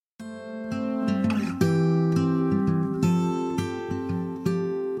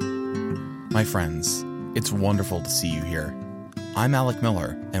My friends, it's wonderful to see you here. I'm Alec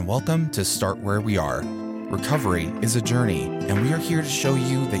Miller, and welcome to Start Where We Are. Recovery is a journey, and we are here to show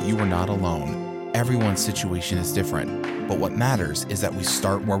you that you are not alone. Everyone's situation is different, but what matters is that we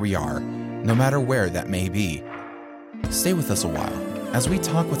start where we are, no matter where that may be. Stay with us a while as we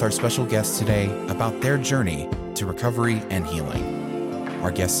talk with our special guest today about their journey to recovery and healing.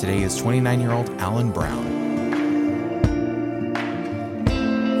 Our guest today is 29-year-old Alan Brown.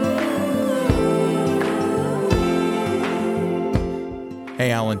 Hey,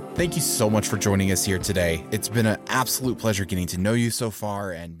 Alan, thank you so much for joining us here today. It's been an absolute pleasure getting to know you so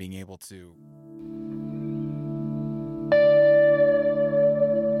far and being able to...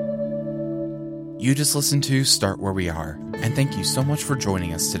 You just listened to Start Where We Are, and thank you so much for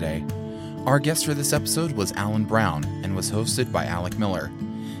joining us today. Our guest for this episode was Alan Brown and was hosted by Alec Miller.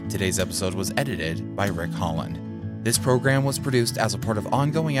 Today's episode was edited by Rick Holland. This program was produced as a part of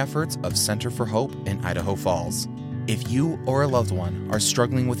ongoing efforts of Center for Hope in Idaho Falls. If you or a loved one are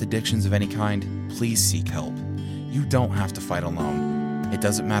struggling with addictions of any kind, please seek help. You don't have to fight alone. It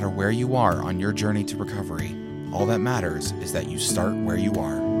doesn't matter where you are on your journey to recovery. All that matters is that you start where you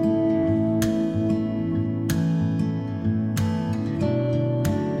are.